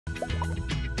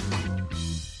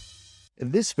In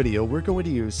this video, we're going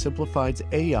to use Simplified's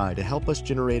AI to help us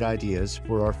generate ideas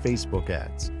for our Facebook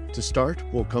ads. To start,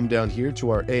 we'll come down here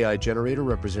to our AI generator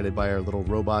represented by our little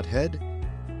robot head.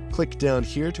 Click down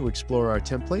here to explore our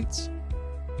templates.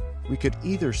 We could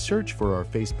either search for our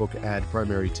Facebook ad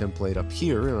primary template up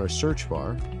here in our search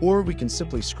bar, or we can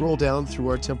simply scroll down through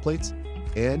our templates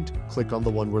and click on the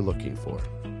one we're looking for.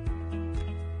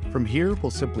 From here,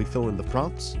 we'll simply fill in the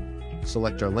prompts,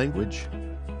 select our language,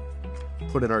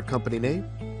 put in our company name,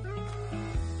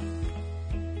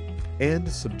 and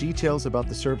some details about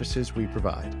the services we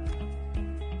provide.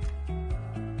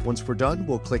 Once we're done,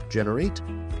 we'll click Generate.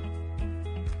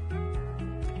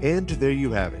 And there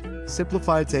you have it.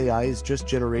 Simplified's AI has just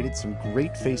generated some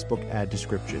great Facebook ad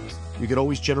descriptions. You can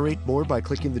always generate more by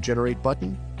clicking the Generate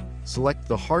button. Select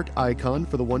the heart icon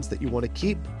for the ones that you want to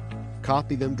keep.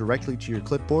 Copy them directly to your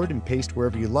clipboard and paste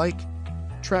wherever you like.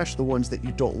 Trash the ones that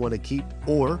you don't want to keep,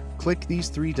 or click these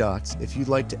three dots if you'd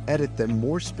like to edit them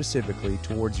more specifically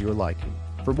towards your liking.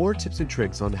 For more tips and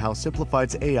tricks on how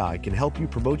Simplified's AI can help you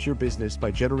promote your business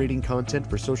by generating content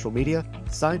for social media,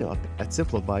 sign up at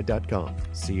simplified.com.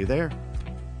 See you there.